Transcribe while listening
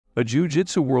a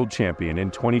Jiu-Jitsu world champion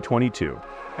in 2022,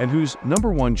 and who's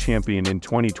 #1 champion in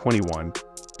 2021,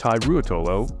 Tye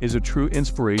Ruotolo is a true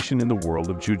inspiration in the world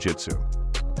of Jiu-Jitsu.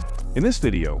 In this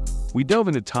video, we delve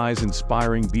into Tye's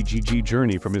inspiring BJJ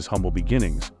journey from his humble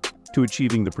beginnings to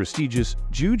achieving the prestigious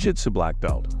Jiu-Jitsu black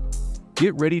belt.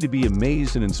 Get ready to be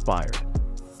amazed and inspired.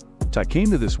 Tye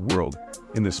came to this world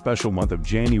in the special month of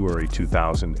January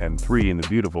 2003 in the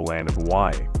beautiful land of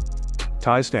Hawaii.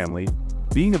 Tye's family,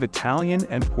 being of Italian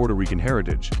and Puerto Rican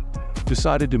heritage,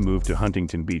 decided to move to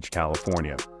Huntington Beach,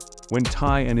 California, when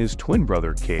Tye and his twin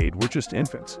brother Cade were just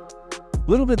infants.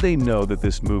 Little did they know that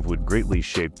this move would greatly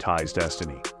shape Tye's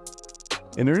destiny.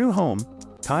 In their new home,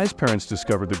 Tye's parents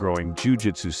discovered the growing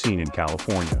Jiu-Jitsu scene in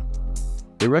California.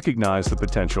 They recognized the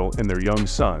potential in their young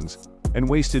sons and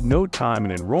wasted no time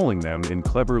in enrolling them in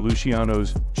clever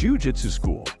Luciano's Jiu-Jitsu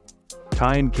school.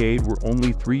 Tye and Cade were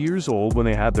only 3 years old when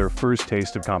they had their first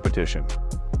taste of competition,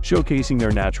 showcasing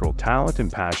their natural talent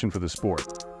and passion for the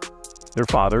sport. Their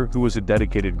father, who was a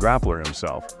dedicated grappler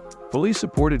himself, fully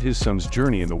supported his son's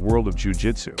journey in the world of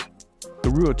Jiu-Jitsu. The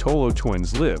Ruotolo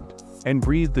twins lived and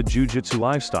breathed the Jiu-Jitsu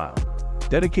lifestyle,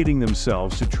 dedicating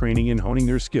themselves to training and honing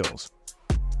their skills.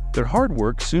 Their hard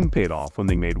work soon paid off when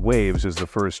they made waves as the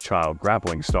first child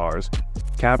grappling stars,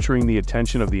 capturing the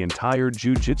attention of the entire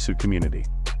Jiu-Jitsu community.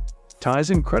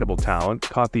 Tye's incredible talent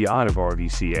caught the eye of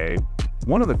RVCA,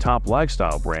 one of the top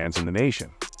lifestyle brands in the nation.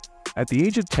 At the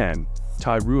age of 10,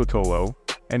 Tye Ruotolo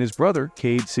and his brother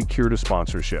Cade secured a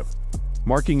sponsorship,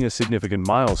 marking a significant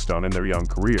milestone in their young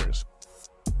careers.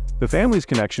 The family's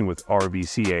connection with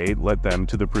RVCA led them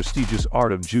to the prestigious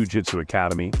Art of Jiu-Jitsu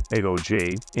Academy,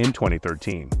 AOJ, in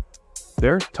 2013.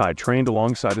 There, Tye trained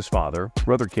alongside his father,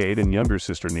 brother Cade, and younger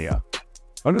sister Nia,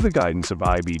 under the guidance of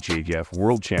IBJJF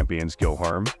world champions Gil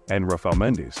Herm and Rafael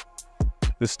Mendes.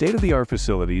 The state-of-the-art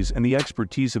facilities and the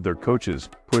expertise of their coaches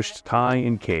pushed Tye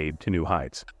and Cade to new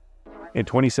heights. In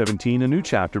 2017, a new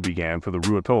chapter began for the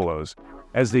Ruotolos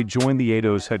as they joined the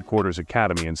Atos Headquarters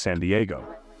Academy in San Diego.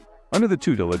 Under the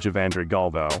tutelage of André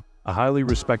Galvão, a highly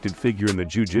respected figure in the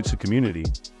Jiu-Jitsu community,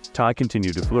 Tye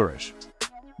continued to flourish.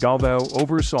 Galvão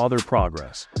oversaw their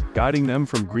progress, guiding them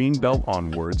from green belt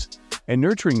onwards and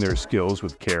nurturing their skills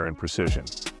with care and precision.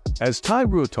 As Tye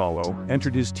Ruotolo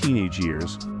entered his teenage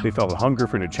years, they felt a hunger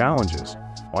for new challenges.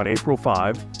 On April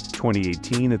 5,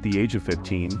 2018, at the age of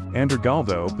 15, André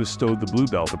Galvão bestowed the blue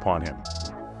belt upon him.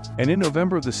 And in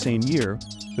November of the same year,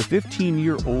 the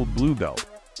 15-year-old blue belt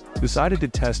decided to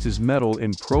test his mettle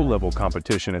in pro-level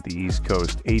competition at the East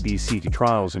Coast ADCC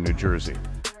Trials in New Jersey.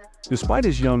 Despite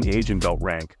his young age and belt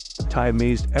rank, Tye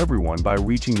amazed everyone by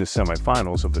reaching the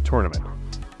semifinals of the tournament,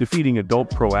 defeating adult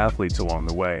pro athletes along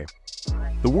the way.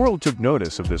 The world took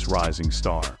notice of this rising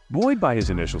star. Buoyed by his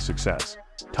initial success,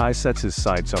 Tye sets his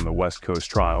sights on the West Coast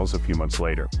Trials a few months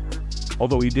later.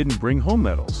 Although he didn't bring home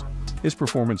medals, his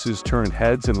performances turned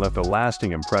heads and left a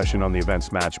lasting impression on the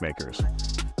event's matchmakers.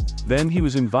 Then he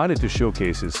was invited to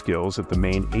showcase his skills at the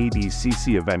main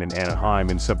ADCC event in Anaheim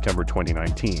in September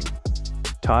 2019.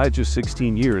 Tye, just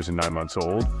 16 years and 9 months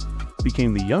old,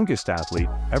 became the youngest athlete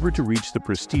ever to reach the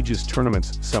prestigious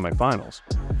tournament's semifinals.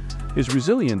 His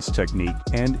resilience, technique,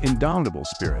 and indomitable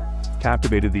spirit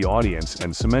captivated the audience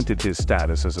and cemented his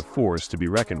status as a force to be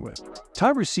reckoned with.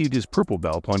 Tye received his purple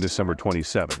belt on December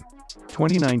 27,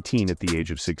 2019 at the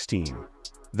age of 16.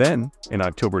 Then, in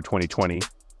October 2020,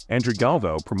 André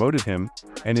Galvão promoted him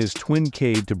and his twin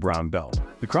Cade to brown belt.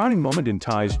 The crowning moment in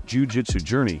Tye's Jiu-Jitsu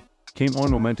journey came on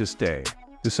a momentous day,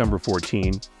 December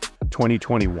 14,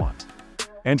 2021.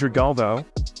 André Galvão,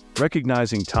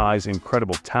 recognizing Tye's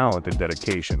incredible talent and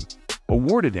dedication,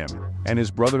 awarded him and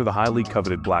his brother the highly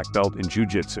coveted black belt in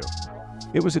Jiu-Jitsu.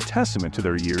 It was a testament to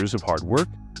their years of hard work,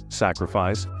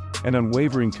 sacrifice, and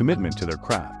unwavering commitment to their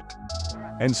craft.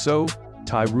 And so,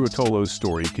 Tye Ruotolo's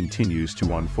story continues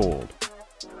to unfold.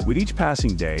 With each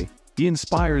passing day, he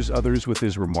inspires others with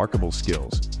his remarkable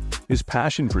skills, his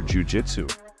passion for Jiu-Jitsu,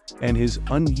 and his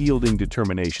unyielding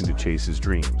determination to chase his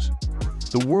dreams.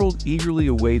 The world eagerly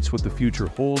awaits what the future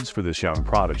holds for this young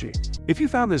prodigy. If you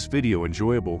found this video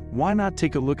enjoyable, why not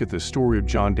take a look at the story of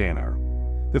John Danaher,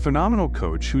 the phenomenal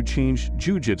coach who changed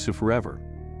Jiu-Jitsu forever?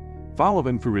 Follow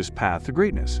him through his path to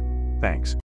greatness. Thanks.